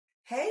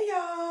Hey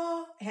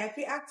y'all,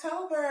 happy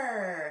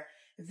October.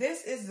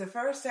 This is the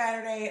first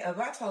Saturday of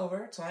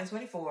October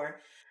 2024.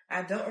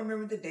 I don't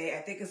remember the date.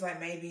 I think it's like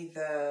maybe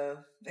the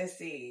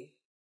 5th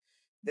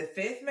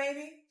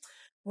maybe.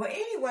 Well,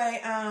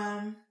 anyway,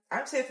 I'm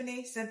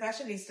Tiffany,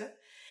 STEMFashionista,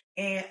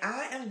 and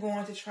I am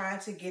going to try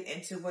to get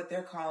into what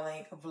they're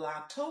calling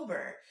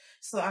Vlogtober.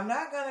 So I'm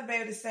not going to be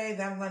able to say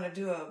that I'm going to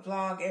do a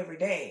vlog every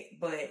day,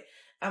 but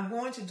I'm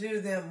going to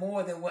do them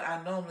more than what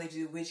I normally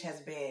do, which has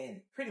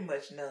been pretty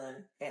much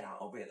none at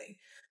all, really.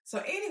 So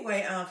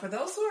anyway, for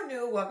those who are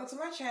new, welcome to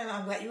my channel.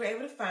 I'm glad you were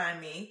able to find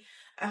me.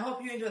 I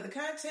hope you enjoyed the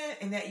content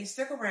and that you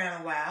stuck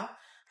around a while.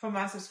 For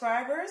my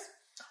subscribers,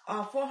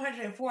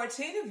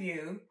 414 of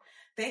you,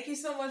 thank you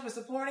so much for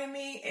supporting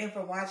me and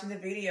for watching the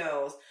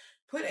videos.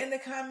 Put in the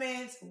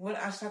comments what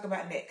I should talk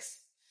about next.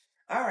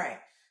 All right,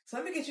 so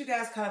let me get you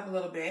guys caught up a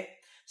little bit.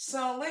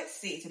 So let's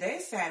see,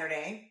 today's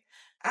Saturday.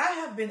 I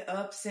have been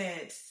up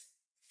since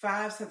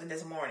 5 something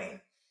this morning,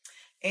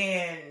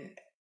 and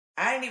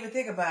I didn't even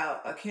think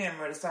about a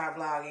camera to start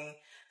vlogging.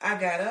 I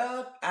got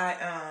up,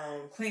 I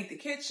cleaned the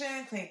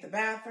kitchen, cleaned the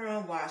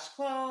bathroom, washed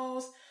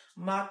clothes,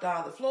 mopped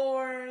all the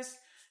floors,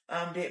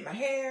 did my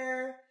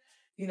hair,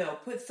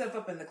 put stuff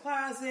up in the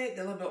closet, did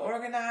a little bit of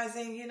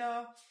organizing,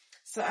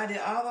 So I did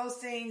all those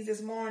things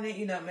this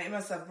morning, made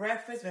myself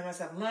breakfast, made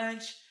myself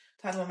lunch,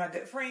 talked to one of my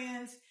good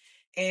friends.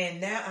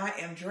 And now I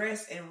am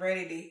dressed and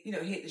ready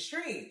to, hit the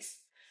streets.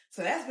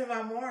 So that's been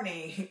my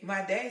morning,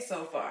 my day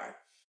so far.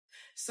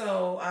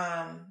 So,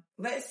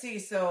 let's see.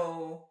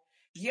 So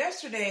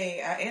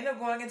yesterday I ended up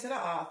going into the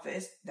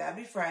office. That'd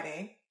be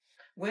Friday.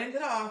 Went into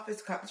the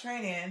office, caught the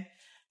train in,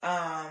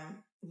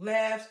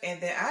 left.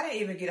 And then I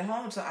didn't even get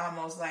home until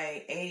almost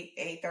like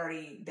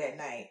 8:30 that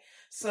night.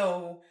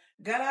 So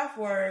got off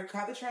work,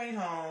 caught the train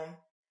home.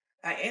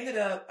 I ended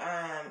up,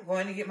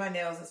 going to get my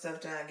nails and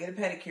stuff done, get a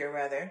pedicure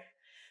rather.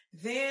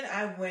 Then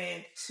I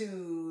went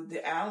to the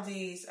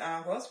Aldi's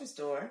grocery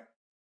store.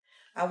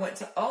 I went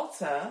to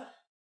Ulta.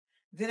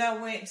 Then I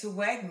went to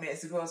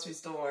Wegmans grocery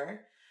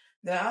store.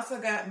 Then I also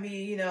got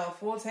me,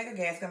 full tank of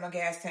gas, got my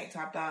gas tank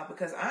topped off.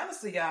 Because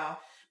honestly, y'all,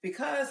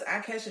 because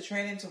I catch the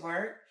train into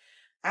work,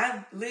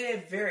 I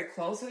live very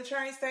close to the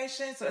train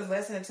station, so it's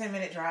less than a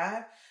 10-minute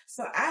drive.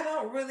 So I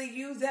don't really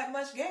use that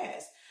much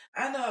gas.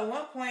 I know at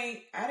one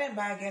point I didn't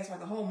buy gas for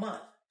like a whole month.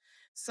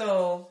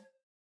 So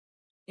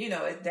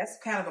that's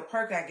kind of a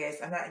perk, I guess.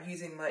 I'm not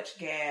using much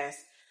gas,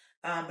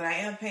 but I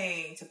am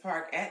paying to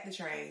park at the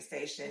train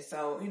station.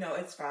 So,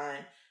 it's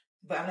fine,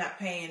 but I'm not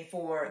paying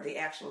for the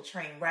actual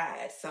train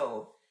ride.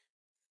 So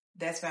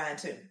that's fine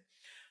too.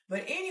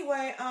 But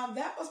anyway,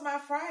 that was my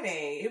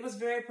Friday. It was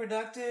very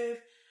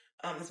productive.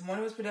 This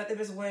morning was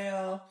productive as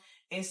well.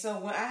 And so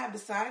what I have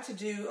decided to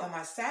do on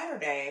my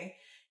Saturday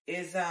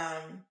is,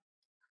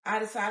 I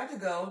decided to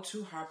go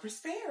to Harper's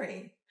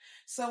Ferry.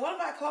 So one of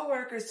my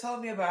coworkers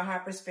told me about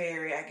Harper's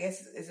Ferry. I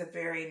guess it's a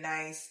very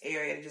nice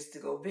area just to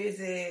go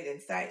visit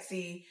and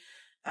sightsee.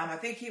 I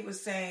think he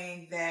was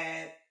saying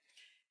that,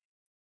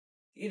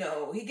 he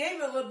gave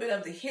me a little bit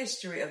of the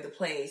history of the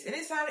place, and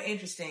it sounded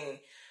interesting,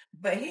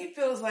 but he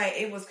feels like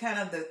it was kind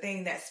of the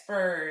thing that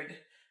spurred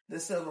the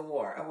Civil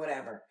War or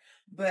whatever.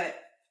 But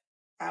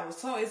I was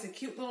told it's a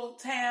cute little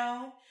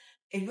town.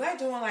 If you like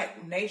doing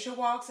like nature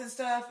walks and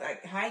stuff,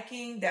 like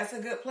hiking, that's a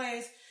good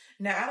place.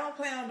 Now, I don't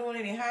plan on doing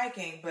any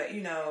hiking, but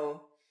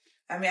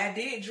I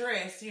did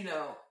dress,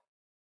 to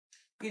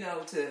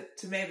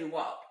maybe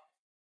walk,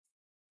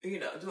 do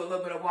a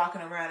little bit of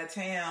walking around the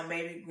town,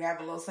 maybe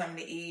grab a little something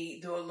to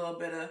eat, do a little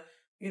bit of,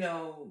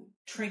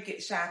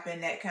 trinket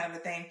shopping, that kind of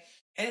a thing.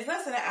 And it's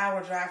less than an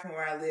hour drive from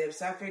where I live.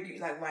 So I figured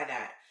like, why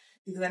not?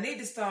 Because I need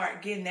to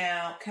start getting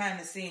out, kind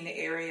of seeing the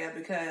area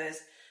because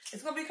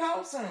it's going to be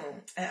cold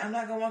soon and I'm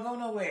not going to want to go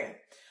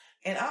nowhere.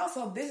 And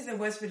also this is in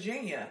West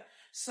Virginia.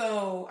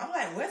 So I'm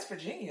like, West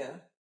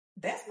Virginia,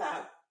 that's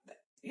not,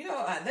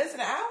 less than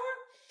an hour.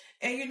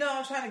 And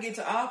I'm trying to get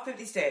to all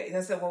 50 states.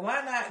 I said, well,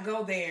 why not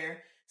go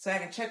there so I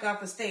can check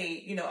off a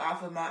state,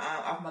 off of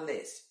my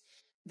list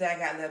that I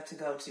got left to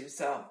go to.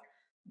 So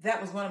that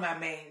was one of my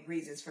main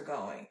reasons for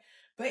going.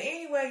 But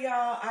anyway,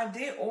 y'all, I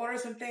did order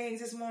some things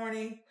this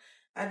morning.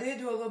 I did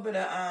do a little bit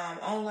of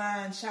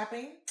online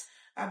shopping.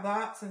 I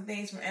bought some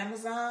things from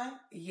Amazon.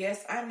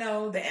 Yes, I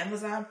know the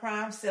Amazon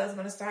Prime sale is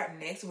going to start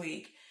next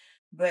week.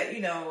 But,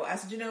 I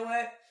said, you know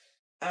what?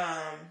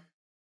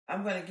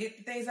 I'm going to get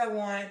the things I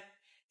want.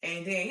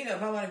 And then,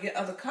 if I want to get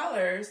other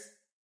colors,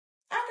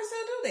 I can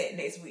still do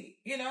that next week,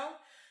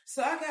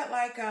 So I got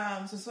like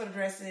some sort of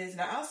dresses.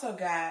 And I also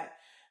got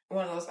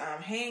one of those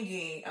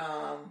hanging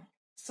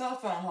cell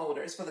phone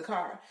holders for the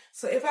car.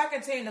 So if I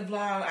continue to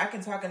vlog, I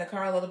can talk in the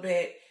car a little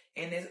bit.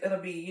 And it'll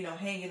be,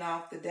 hanging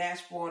off the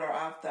dashboard or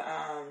off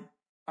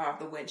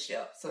the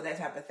windshield. So that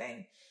type of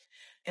thing.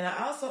 And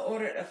I also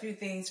ordered a few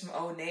things from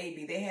Old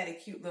Navy. They had a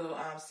cute little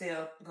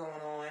sale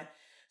going on.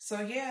 So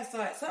yeah, so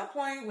at some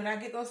point when I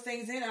get those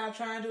things in, I'll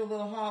try and do a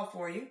little haul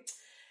for you.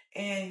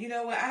 And you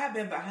know what? I have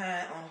been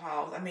behind on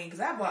hauls.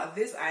 Because I bought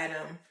this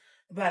item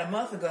about a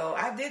month ago.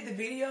 I did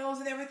the videos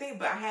and everything,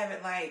 but I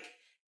haven't like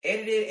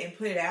edited and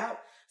put it out.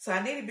 So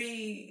I need to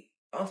be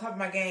on top of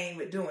my game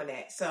with doing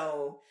that.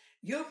 So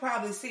you'll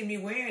probably see me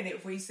wearing it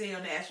before you see it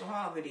on the actual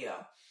haul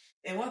video.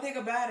 And one thing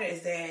about it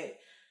is that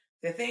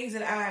the things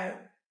that I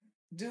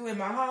do in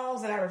my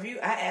hauls that I review,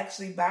 I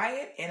actually buy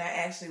it and I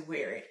actually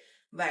wear it.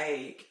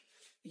 Like,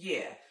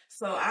 yeah.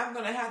 So I'm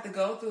gonna have to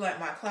go through like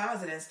my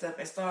closet and stuff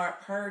and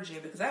start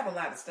purging because I have a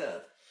lot of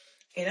stuff.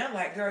 And I'm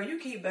like, girl, you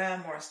keep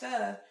buying more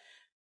stuff.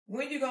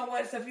 When you gonna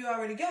wear stuff you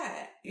already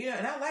got? You know,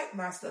 and I like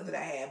my stuff that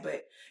I have,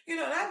 but you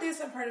know, and I did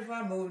some pretty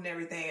fun moving and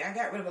everything. I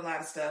got rid of a lot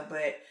of stuff,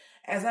 but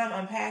as I'm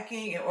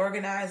unpacking and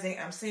organizing,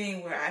 I'm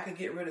seeing where I could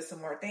get rid of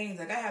some more things.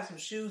 Like I have some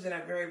shoes that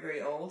are very,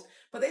 very old,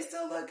 but they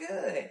still look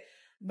good.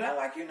 But I'm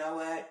like, you know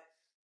what?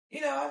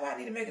 You know, I might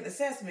need to make an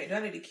assessment. Do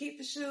I need to keep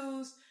the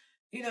shoes?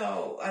 You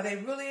know, are they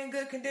really in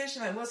good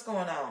condition? Like, what's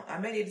going on? I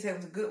may need to take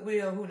them to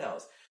Goodwill. Who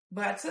knows?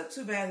 But I took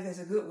 2 bags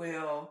to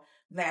Goodwill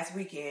last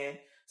weekend,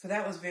 so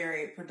that was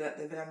very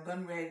productive. And I'm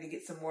getting ready to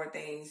get some more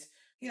things,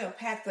 you know,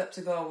 packed up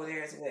to go over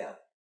there as well.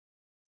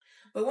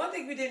 But one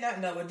thing we did not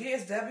know with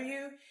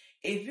DSW,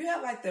 if you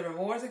have like the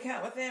rewards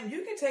account with them,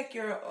 you can take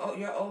your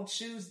old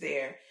shoes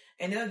there,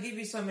 and they'll give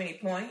you so many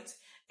points,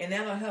 and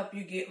that'll help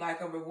you get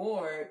like a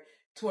reward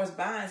towards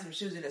buying some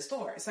shoes in the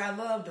store. So I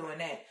love doing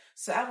that.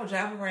 So I will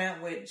drive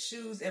around with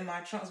shoes in my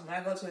trunks when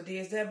I go to a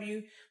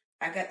DSW.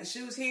 I got the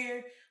shoes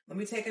here. Let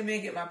me take them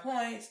in, get my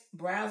points,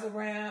 browse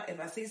around. If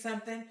I see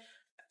something,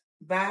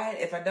 buy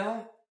it. If I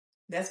don't,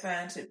 that's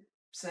fine too.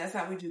 So that's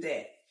how we do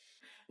that.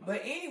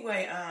 But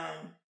anyway,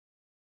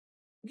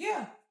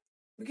 yeah,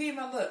 we give you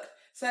my look.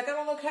 So I got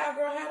my little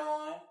cowgirl hat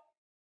on,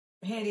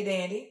 handy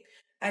dandy.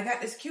 I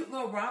got this cute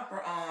little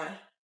romper on.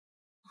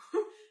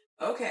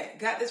 Okay,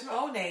 got this from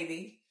Old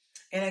Navy.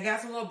 And I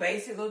got some little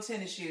basic little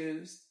tennis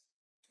shoes.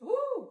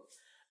 Woo!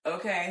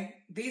 Okay,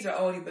 these are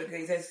oldie but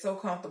goodies. They're so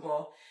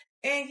comfortable.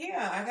 And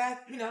yeah, I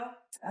got, you know,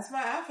 that's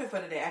my outfit for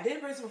today. I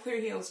did bring some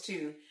clear heels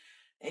too,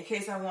 in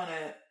case I want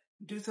to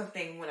do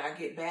something when I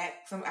get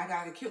back. I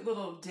got a cute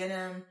little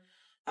denim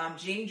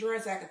jean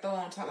dress I could throw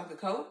on top of a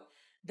coat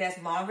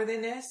that's longer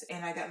than this,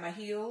 and I got my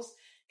heels,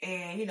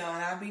 and you know,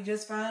 and I'll be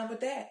just fine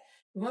with that.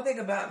 One thing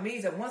about me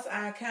is that once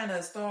I kind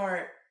of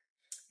start,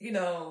 you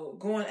know,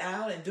 going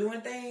out and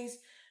doing things,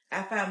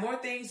 I find more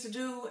things to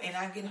do, and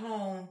I get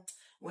home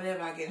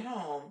whenever I get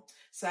home.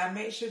 So I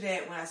make sure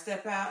that when I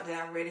step out,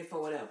 that I'm ready for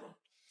whatever.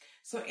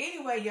 So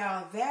anyway,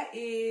 y'all, that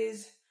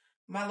is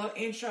my little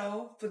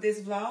intro for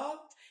this vlog,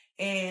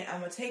 and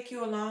I'm gonna take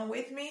you along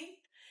with me,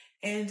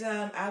 and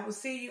I will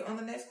see you on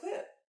the next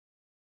clip.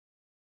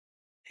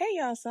 Hey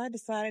y'all, so I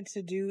decided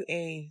to do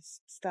a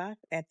stop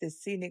at the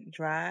scenic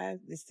drive,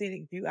 the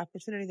scenic view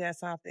opportunity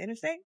that's off the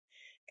interstate.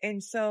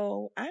 And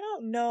so I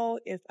don't know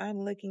if I'm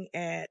looking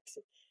at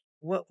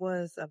what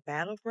was a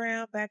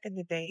battleground back in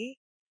the day.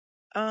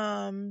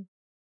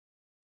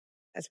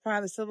 As part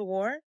of the Civil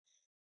War.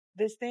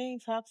 This thing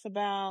talks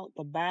about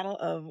the Battle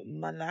of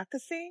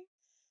Monocacy.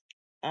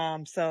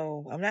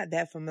 So I'm not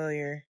that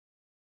familiar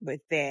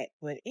with that.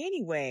 But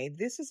anyway,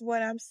 this is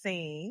what I'm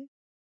seeing.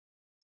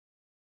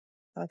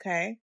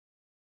 Okay.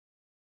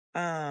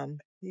 You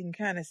can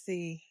kind of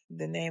see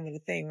the name of the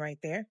thing right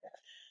there.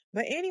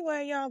 But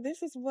anyway, y'all,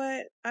 this is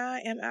what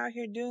I am out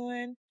here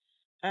doing.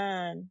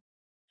 I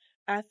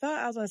thought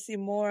I was gonna see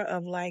more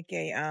of like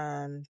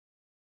a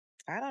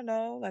I don't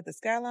know, like the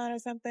skyline or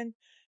something.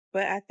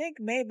 But I think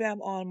maybe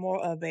I'm on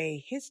more of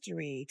a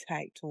history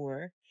type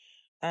tour.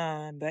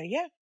 But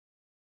yeah,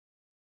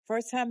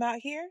 first time out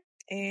here.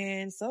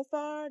 And so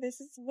far, this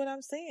is what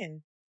I'm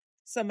seeing.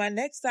 So my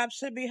next stop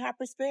should be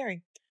Harper's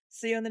Ferry.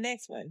 See you on the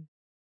next one.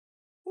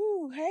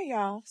 Ooh, hey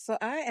y'all. So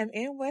I am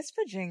in West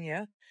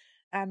Virginia.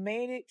 I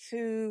made it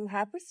to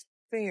Harper's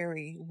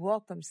Ferry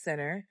Welcome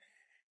Center.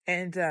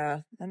 And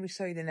let me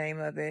show you the name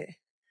of it.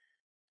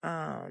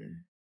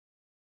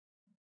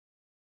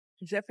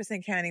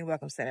 Jefferson County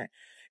Welcome Center.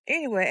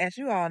 Anyway, as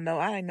you all know,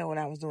 I didn't know what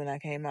I was doing. I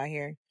came out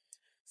here.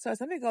 So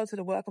let me go to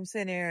the Welcome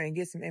Center and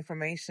get some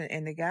information.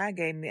 And the guy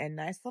gave me a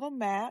nice little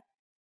map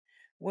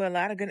with a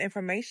lot of good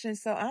information.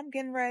 So I'm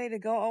getting ready to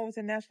go over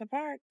to National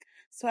Park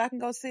so I can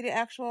go see the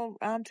actual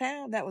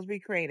town that was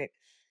recreated.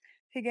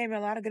 He gave me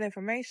a lot of good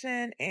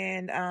information,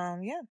 and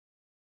yeah,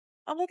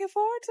 I'm looking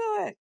forward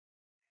to it.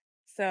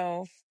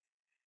 So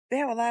they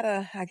have a lot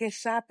of, I guess,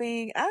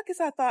 shopping. I guess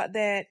I thought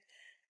that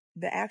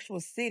the actual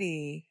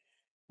city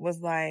was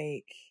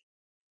like,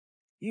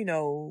 you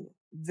know,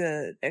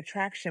 the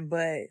attraction,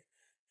 but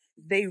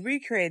they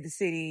recreated the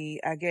city,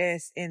 I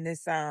guess, in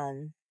this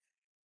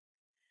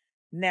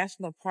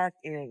national park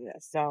area.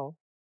 So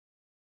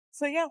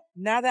yeah,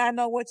 now that I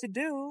know what to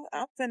do,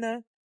 I'm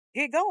gonna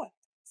get going.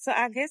 So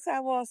I guess I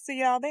will see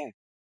y'all there.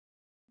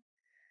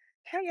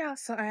 Hey y'all,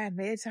 so I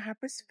made it to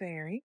Harper's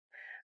Ferry.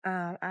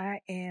 I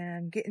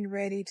am getting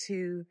ready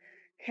to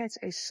catch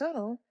a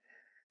shuttle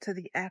to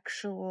the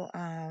actual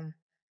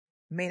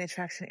main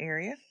attraction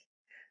area.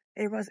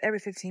 It runs every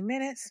 15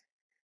 minutes.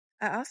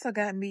 I also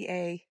got me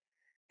a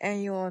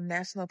annual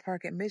national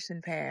park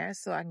admission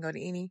pass so I can go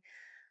to any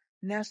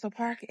national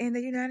park in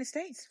the United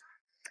States.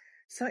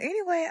 So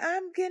anyway,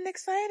 I'm getting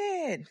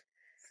excited.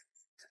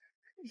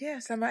 Yeah,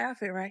 so my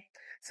outfit, right?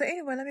 So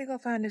anyway, let me go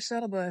find the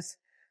shuttle bus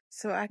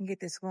so I can get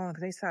this going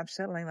because they stop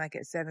shuttling like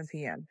at 7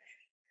 p.m.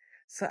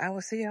 So I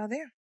will see y'all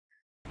there.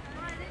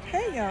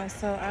 Hey y'all,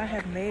 so I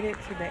have made it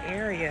to the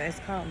area. It's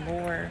called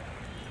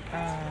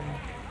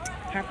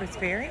Harper's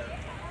Ferry.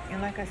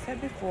 And like I said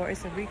before,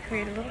 it's a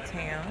recreated little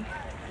town.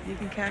 You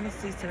can kind of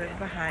see some of it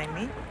behind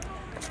me.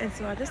 And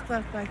so I just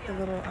left like the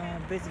little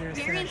visitor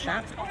center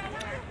shop.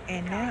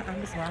 And now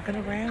I'm just walking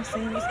around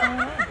seeing what's going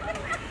on.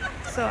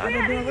 So I've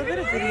been doing a little bit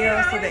of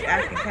video so that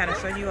I can kind of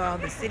show you all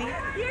the city,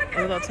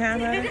 the little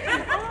town rather.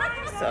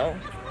 So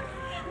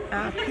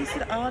I'll piece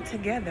it all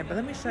together. But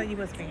let me show you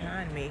what's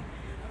behind me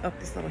up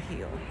this little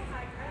hill.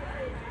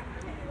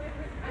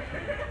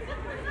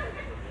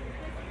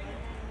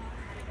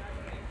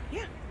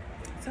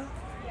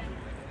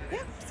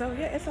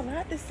 Yeah, it's a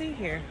lot to see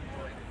here.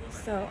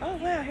 So, oh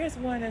wow, here's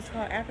one that's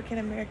called African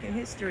American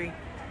History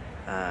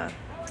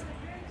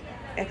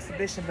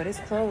exhibition, but it's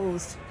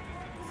closed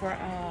for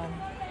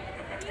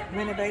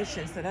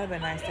renovation. So that'd be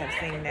nice to have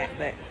seen that,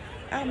 but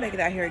I'll make it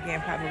out here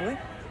again probably.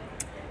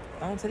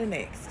 On to the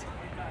next.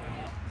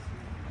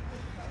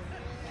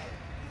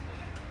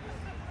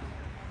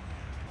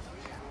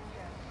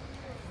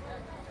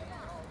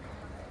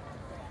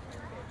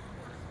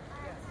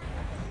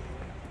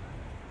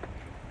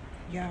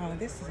 Y'all,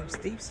 this is some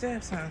steep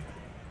steps, huh?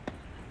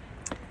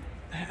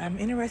 I'm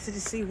interested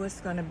to see what's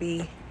gonna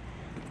be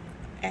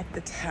at the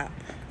top.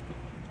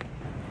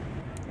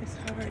 It's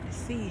hard to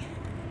see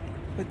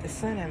with the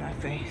sun in my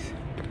face.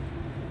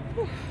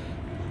 Whew.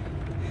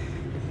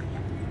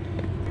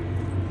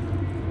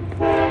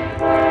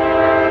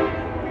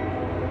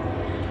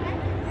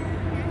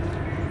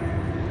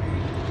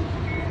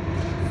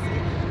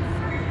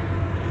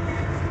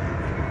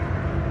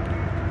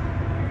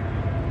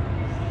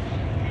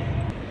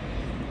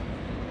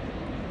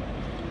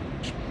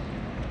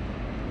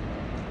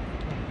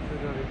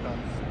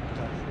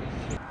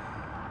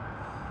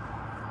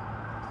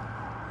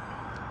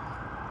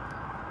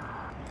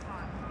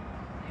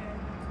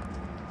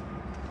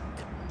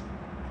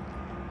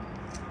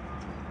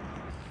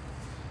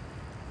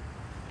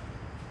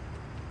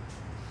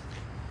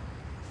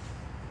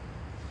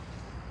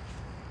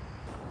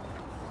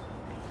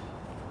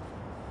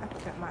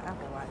 Got my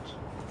Apple Watch.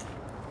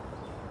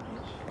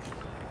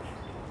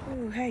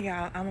 Ooh, hey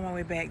y'all, I'm on my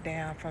way back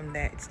down from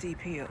that steep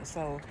hill.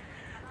 So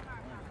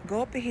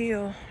go up the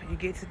hill, you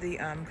get to the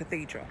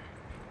cathedral.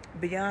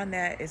 Beyond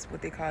that is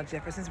what they call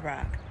Jefferson's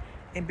Rock,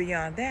 and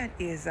beyond that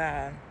is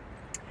the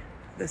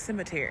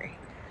cemetery.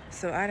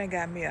 So I done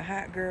got me a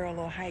hot girl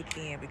little hike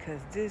in because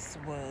this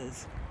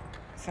was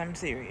something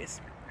serious.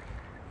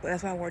 But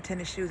that's why I wore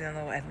tennis shoes and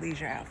a little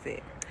athleisure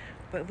outfit.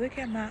 But look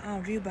at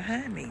my view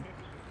behind me.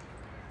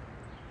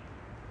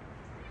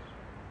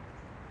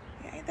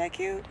 Ain't that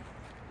cute?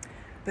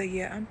 But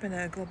yeah, I'm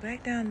gonna go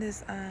back down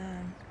this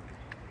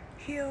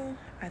hill.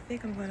 I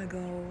think I'm gonna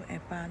go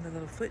and find the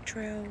little foot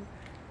trail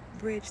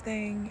bridge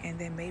thing and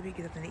then maybe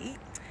get something to eat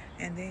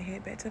and then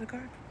head back to the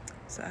car.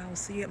 So I will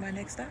see you at my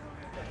next stop.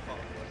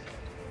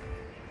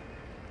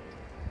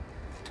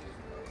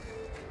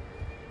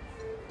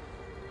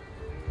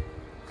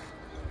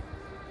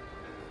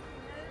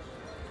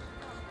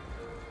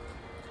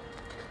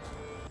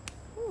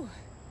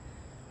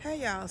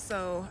 Hey y'all,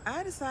 so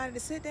I decided to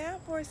sit down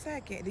for a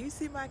second. Do you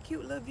see my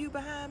cute little view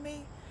behind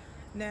me?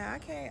 Now I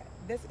can't,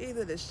 that's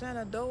either the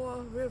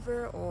Shenandoah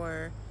River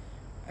or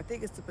I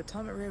think it's the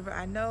Potomac River.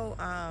 I know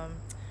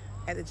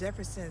at the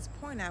Jefferson's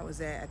Point I was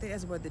at, I think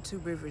that's where the two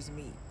rivers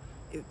meet,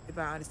 if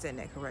I understand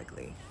that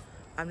correctly.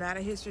 I'm not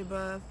a history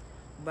buff,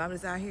 but I'm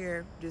just out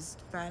here just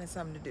finding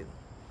something to do.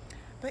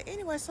 But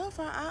anyway, so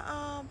far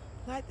I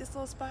like this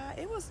little spot.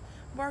 It was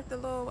worth the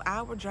little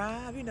hour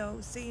drive, you know,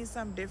 seeing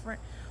something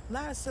different. A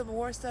lot of Civil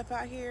War stuff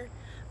out here.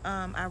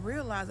 I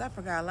realized I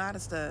forgot a lot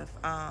of stuff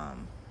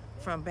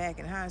from back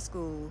in high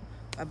school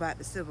about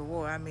the Civil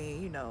War. I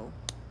mean, you know,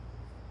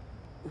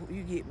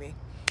 you get me.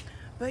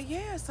 But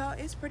yeah, so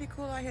it's pretty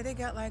cool out here. They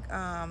got like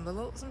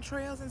some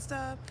trails and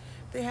stuff.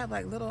 They have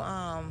like little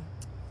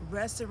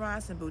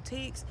restaurants and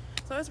boutiques.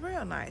 So it's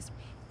real nice.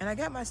 And I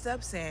got my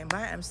steps in, but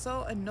I am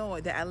so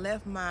annoyed that I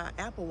left my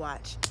Apple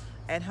Watch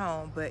at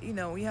home. But you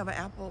know, we have an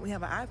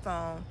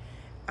iPhone.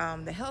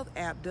 The health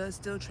app does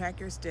still track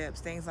your steps,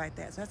 things like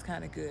that. So that's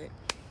kind of good.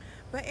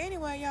 But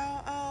anyway,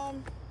 y'all,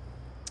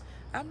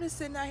 I'm just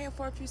sitting out here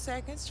for a few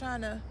seconds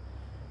trying to,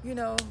 you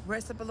know,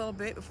 rest up a little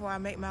bit before I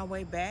make my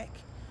way back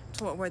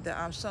toward where the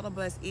shuttle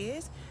bus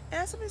is.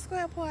 And so I'm just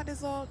going to pull out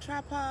this little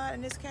tripod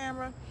and this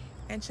camera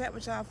and chat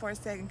with y'all for a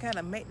second, kind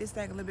of make this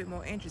thing a little bit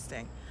more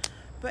interesting.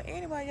 But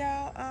anyway,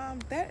 y'all,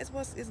 that is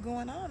what is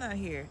going on out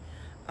here.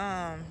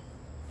 I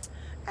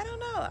don't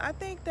know. I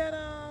think that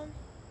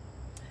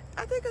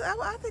I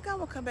think I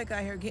will come back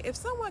out here again. If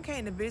someone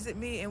came to visit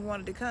me and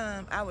wanted to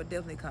come, I would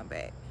definitely come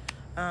back.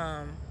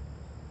 I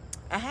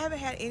haven't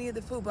had any of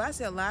the food, but I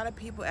see a lot of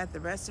people at the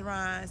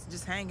restaurants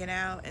just hanging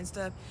out and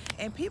stuff.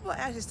 And people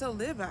actually still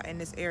live out in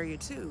this area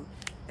too.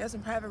 There's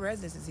some private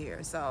residences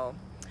here. So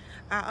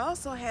I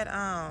also had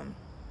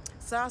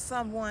saw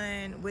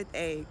someone with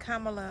a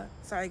Kamala.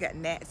 Sorry, I got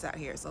gnats out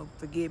here, so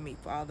forgive me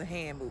for all the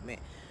hand movement.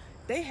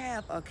 They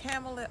have a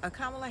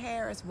Kamala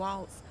Harris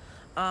waltz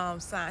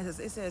sign.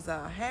 It says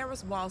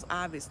Harris waltz.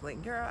 Obviously,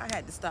 girl, I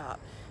had to stop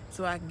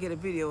so I can get a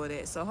video of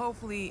that. So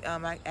hopefully,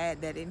 I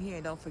add that in here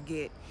and don't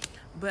forget.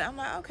 But I'm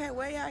like, okay,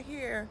 way out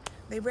here,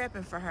 they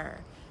repping for her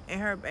and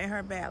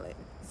her ballot.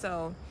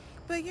 So,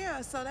 but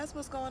yeah, so that's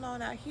what's going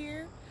on out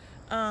here.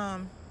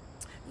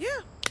 Yeah.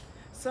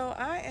 So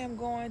I am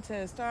going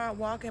to start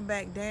walking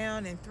back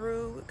down and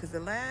through because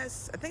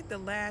I think the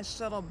last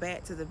shuttle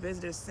back to the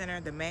visitor center,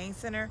 the main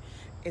center,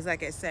 is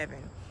like at 7.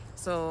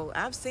 So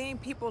I've seen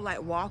people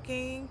like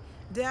walking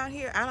down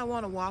here. I don't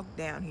want to walk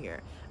down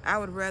here. I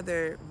would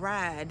rather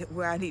ride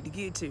where I need to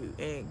get to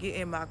and get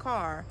in my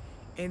car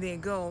and then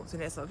go to the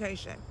next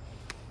location.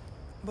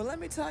 But let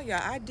me tell y'all,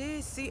 I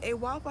did see a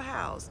Waffle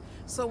House.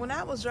 So when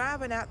I was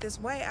driving out this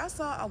way, I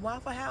saw a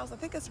Waffle House. I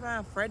think it's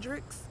around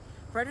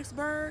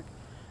Fredericksburg.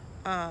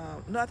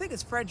 No, I think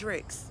it's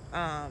Fredericks,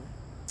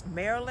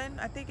 Maryland,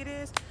 I think it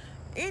is.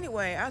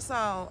 Anyway, I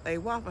saw a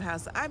Waffle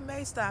House. I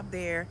may stop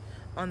there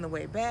on the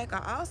way back.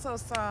 I also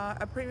saw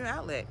a premium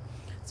outlet.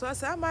 So I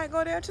said I might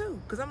go there too,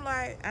 because I'm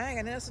like, I ain't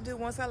got nothing else to do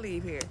once I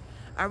leave here.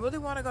 I really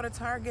want to go to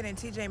Target and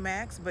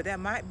TJMaxx, but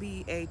that might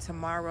be a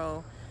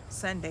tomorrow,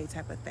 Sunday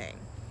type of thing.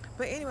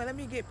 But anyway, let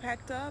me get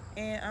packed up,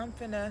 and I'm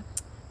finna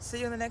see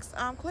you in the next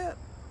clip.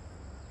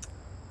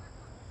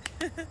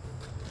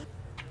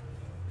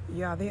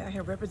 Y'all, they out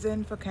here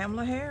representing for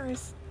Kamala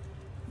Harris.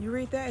 You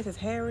read that? It says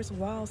Harris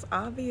waltz,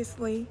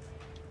 obviously.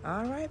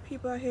 All right,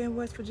 people out here in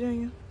West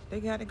Virginia, they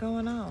got it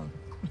going on.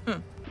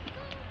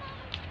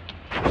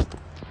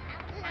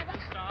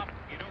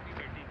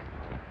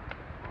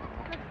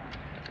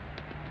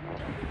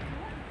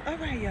 All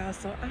right, y'all,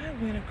 so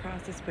I went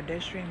across this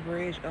pedestrian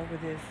bridge over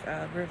this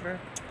river,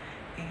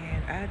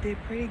 and I did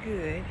pretty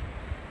good.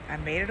 I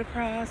made it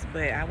across,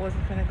 but I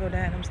wasn't gonna go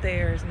down them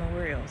stairs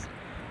nowhere else.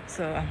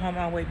 So I'm on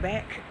my way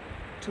back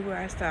to where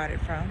I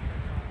started from.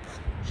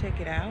 Check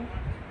it out.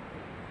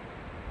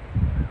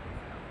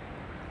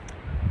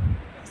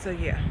 So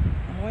yeah,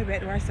 I'm on my way back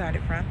to where I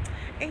started from.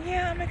 And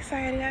yeah, I'm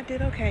excited. I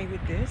did okay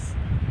with this.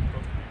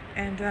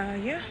 And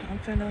yeah, I'm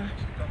finna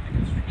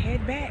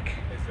head back.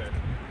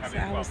 So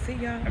I will see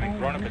y'all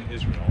on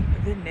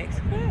the next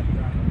clip.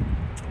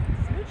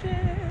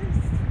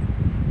 Switches.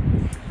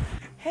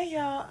 Hey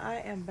y'all,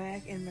 I am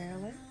back in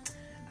Maryland.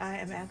 I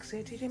am actually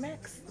at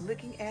TJMaxx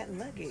looking at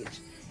luggage.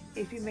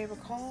 If you may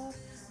recall,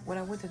 when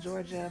I went to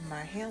Georgia, my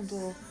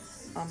handle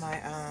on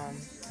my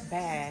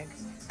bag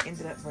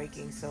ended up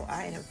breaking, so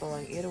I ended up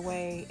throwing it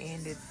away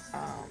and its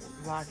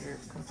larger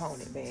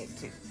component bag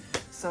too.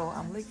 So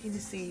I'm looking to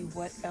see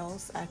what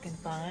else I can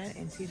find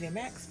in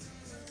TJMaxx.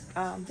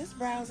 Just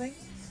browsing,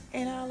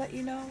 and I'll let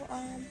you know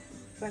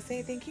if I say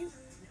anything cute.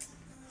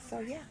 So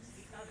yeah.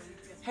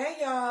 Hey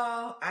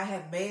y'all, I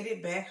have made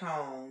it back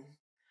home.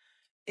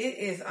 It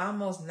is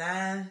almost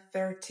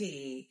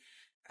 9:30.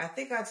 I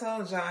think I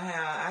told y'all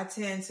how I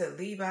tend to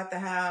leave out the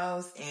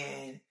house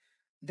and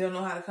don't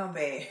know how to come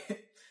back.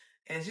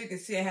 As you can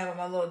see, I have on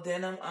my little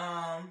denim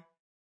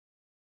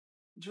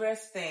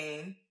dress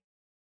thing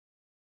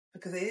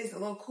because it is a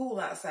little cool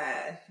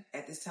outside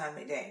at this time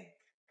of day.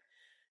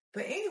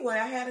 But anyway,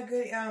 I had a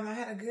good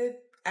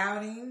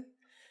outing.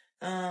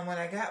 When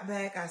I got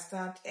back, I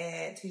stopped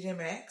at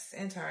TJMaxx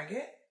and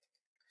Target.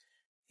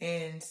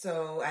 And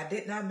so I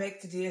did not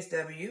make the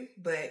DSW,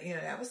 but you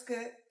know, that was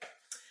good.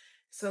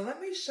 So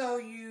let me show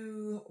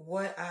you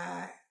what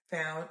I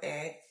found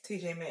at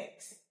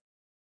TJMaxx.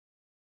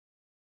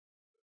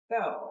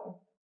 So,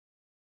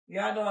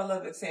 y'all know I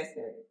love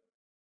accessories.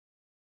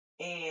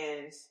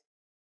 And,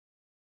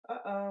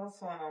 what's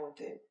going on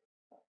with it?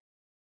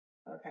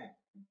 Okay.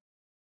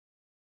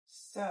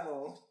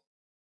 So,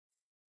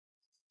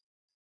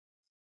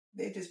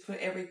 they just put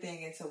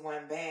everything into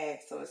one bag,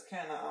 so it's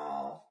kind of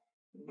all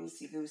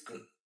loosey-goosey.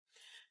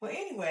 Well,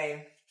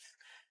 anyway,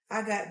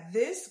 I got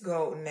this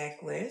gold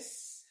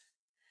necklace.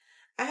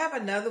 I have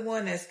another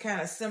one that's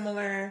kind of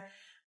similar.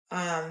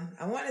 I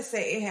want to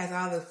say it has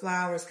all the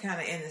flowers kind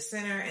of in the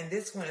center, and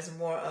this one is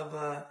more of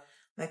a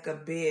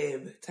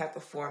bib type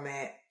of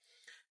format.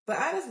 But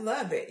I just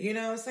love it, you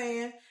know what I'm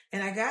saying?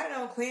 And I got it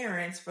on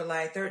clearance for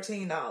like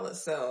 $13,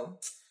 so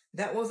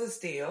that was a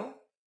steal.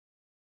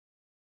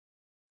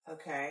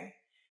 Okay.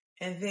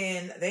 And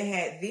then they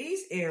had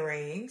these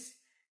earrings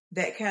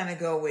that kind of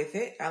go with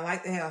it. I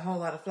like to have a whole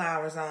lot of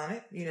flowers on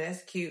it. You know,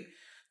 that's cute.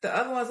 The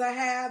other ones I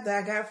have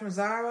that I got from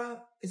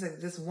Zara is like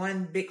this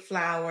one big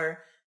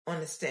flower on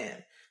the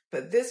stem.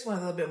 But this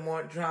one's a little bit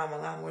more drama, a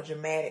lot more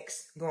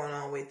dramatics going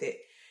on with it.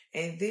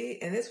 And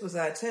this was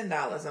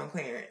 $10 on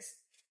clearance.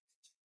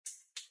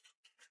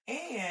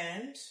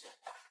 And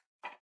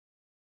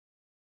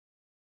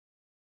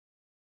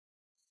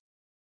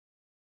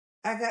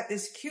I got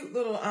this cute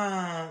little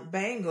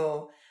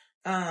bangle.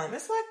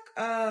 It's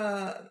like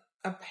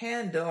a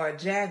panda or a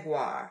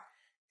jaguar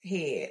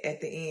head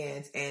at the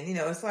ends, and you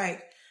know it's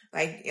like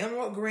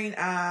emerald green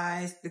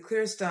eyes, the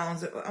clear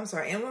stones. I'm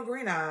sorry, emerald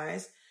green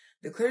eyes,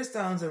 the clear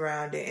stones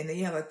around it, and then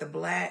you have like the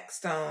black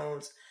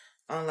stones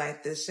on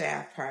like the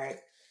shaft part.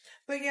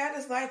 But yeah, I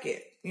just like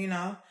it, you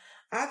know.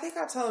 I think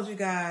I told you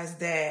guys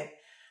that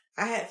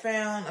I had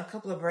found a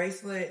couple of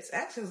bracelets.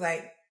 Actually, it was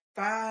like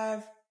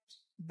 5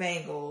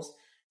 bangles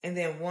and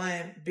then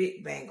 1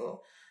 big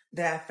bangle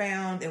that I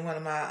found in one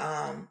of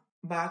my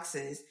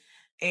boxes,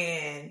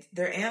 and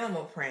they're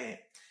animal print.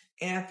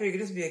 And I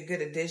figured this would be a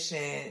good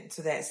addition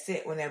to that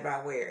set whenever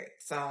I wear it.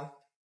 So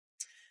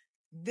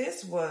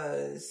this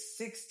was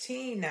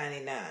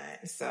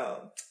 $16.99.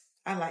 So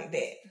I like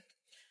that.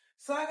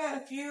 So I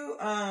got a few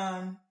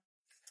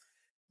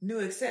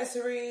new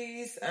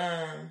accessories.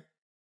 I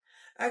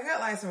got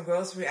like some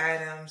grocery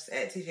items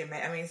at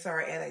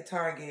TJMaxx. At like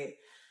Target.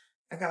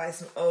 I got like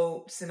some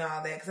oats and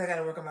all that because I got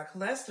to work on my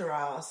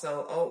cholesterol.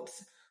 So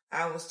oats,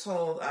 I was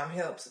told,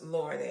 helps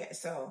lower that.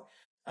 So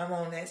I'm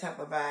on that type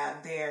of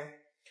vibe there.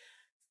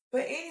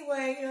 But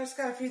anyway, just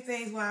got a few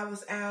things while I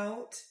was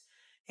out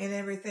and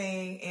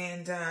everything.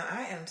 And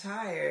I am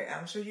tired.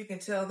 I'm sure you can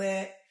tell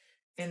that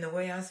in the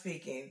way I'm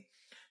speaking.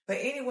 But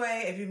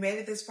anyway, if you made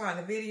it this far in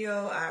the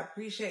video, I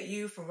appreciate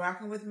you for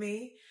rocking with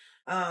me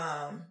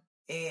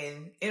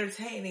and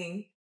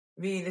entertaining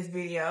me in this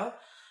video.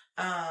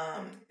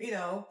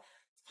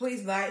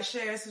 Please like,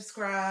 share,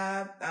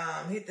 subscribe,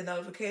 hit the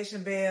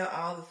notification bell,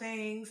 all the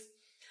things.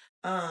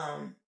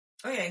 And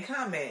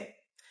comment.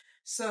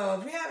 So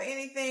if you have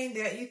anything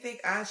that you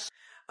think I should...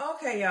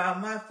 Okay, y'all,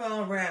 my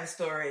phone ran out of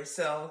storage,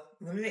 so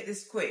let me make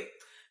this quick.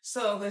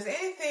 So if there's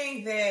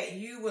anything that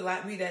you would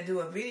like me to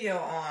do a video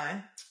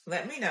on,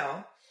 let me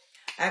know.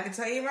 I can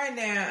tell you right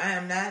now, I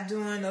am not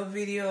doing no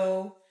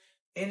video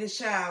in the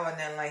shower or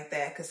nothing like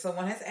that, because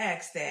someone has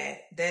asked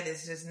that. That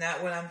is just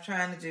not what I'm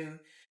trying to do.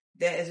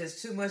 That is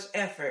just too much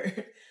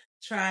effort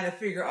trying to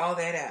figure all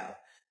that out.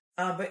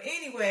 But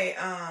anyway,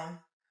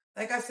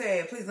 like I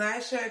said, please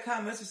like, share,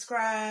 comment,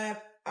 subscribe,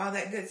 all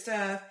that good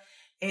stuff.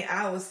 And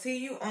I will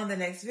see you on the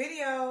next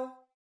video.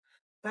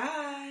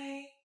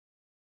 Bye.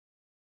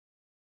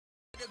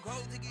 I just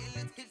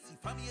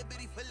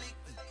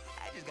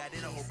got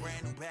in a whole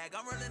brand new bag.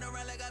 I'm running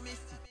around like I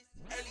missed it.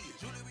 Elliot,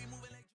 jewelry moving.